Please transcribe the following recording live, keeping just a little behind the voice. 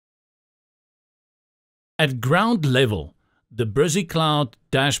At ground level, the Brizy Cloud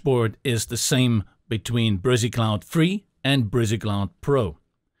dashboard is the same between Brizy Cloud Free and Brizy Cloud Pro.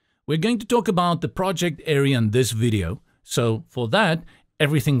 We're going to talk about the project area in this video, so for that,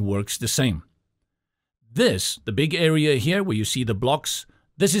 everything works the same. This, the big area here where you see the blocks,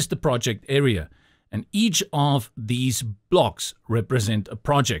 this is the project area, and each of these blocks represent a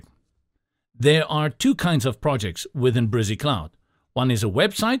project. There are two kinds of projects within Brizy Cloud. One is a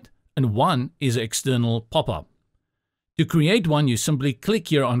website and one is an external pop-up. To create one, you simply click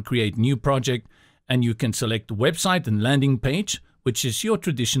here on Create New Project and you can select Website and Landing Page, which is your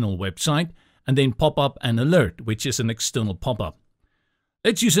traditional website, and then Pop-up and Alert, which is an external pop-up.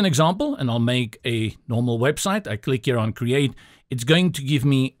 Let's use an example, and I'll make a normal website. I click here on Create. It's going to give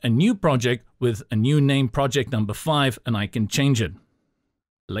me a new project with a new name, project number 5, and I can change it.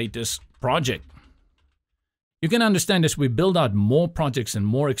 Latest project. You can understand as we build out more projects and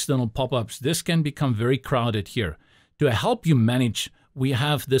more external pop-ups, this can become very crowded here. To help you manage, we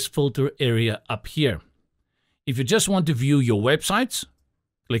have this filter area up here. If you just want to view your websites,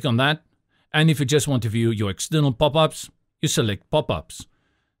 click on that. And if you just want to view your external pop-ups, you select pop-ups.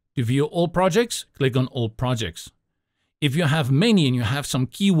 To view all projects, click on all projects. If you have many and you have some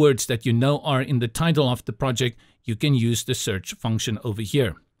keywords that you know are in the title of the project, you can use the search function over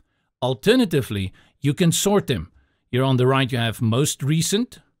here. Alternatively, you can sort them. Here on the right, you have most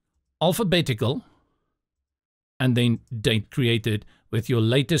recent, alphabetical, and then date created with your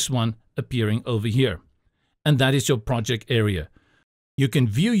latest one appearing over here. And that is your project area. You can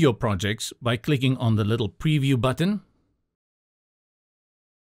view your projects by clicking on the little preview button.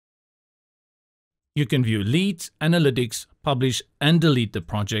 You can view leads, analytics, publish and delete the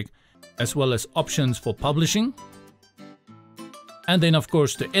project, as well as options for publishing. And then of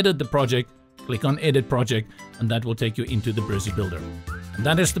course to edit the project, click on Edit Project and that will take you into the Brizy Builder. And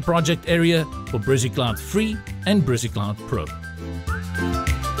that is the project area for Brizy Cloud Free and Brizy Cloud Pro.